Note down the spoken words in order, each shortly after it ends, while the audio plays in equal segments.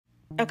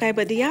Okay,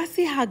 but do y'all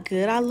see how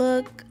good I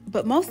look?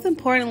 But most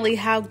importantly,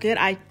 how good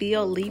I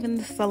feel leaving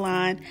the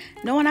salon,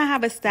 knowing I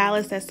have a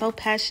stylist that's so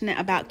passionate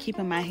about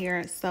keeping my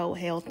hair so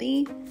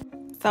healthy.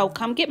 So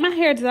come get my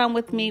hair done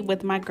with me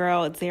with my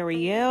girl,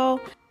 Zariel.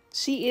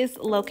 She is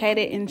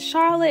located in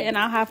Charlotte, and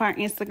I'll have her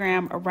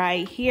Instagram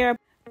right here.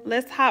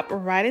 Let's hop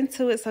right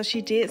into it. So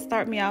she did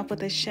start me off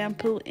with a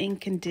shampoo and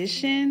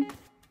condition.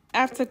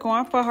 After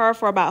going for her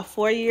for about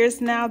 4 years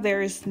now,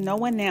 there is no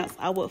one else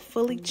I would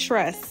fully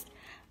trust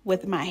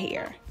with my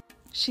hair.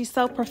 She's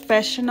so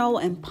professional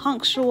and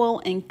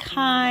punctual and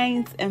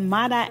kind, and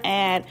might I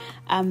add,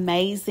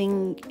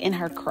 amazing in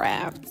her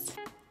crafts.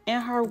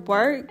 And her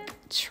work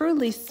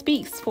truly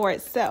speaks for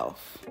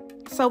itself.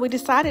 So we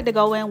decided to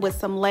go in with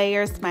some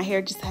layers. My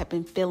hair just had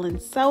been feeling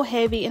so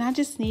heavy and I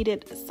just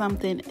needed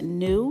something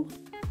new.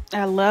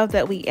 I love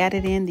that we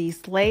added in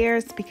these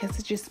layers because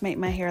it just made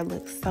my hair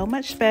look so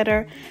much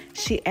better.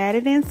 She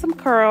added in some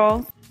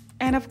curls,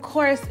 and of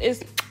course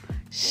it's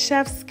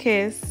chef's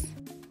kiss.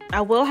 I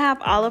will have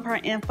all of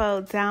her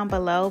info down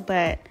below,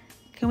 but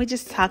can we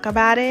just talk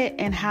about it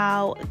and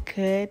how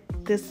good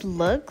this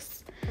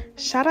looks?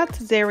 Shout out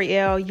to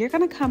Zariel. You're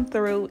going to come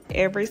through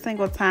every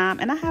single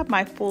time, and I have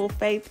my full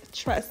faith,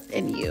 trust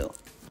in you.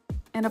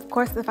 And of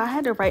course, if I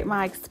had to rate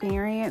my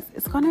experience,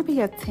 it's going to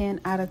be a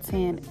 10 out of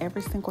 10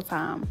 every single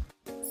time.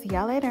 See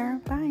y'all later.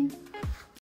 Bye.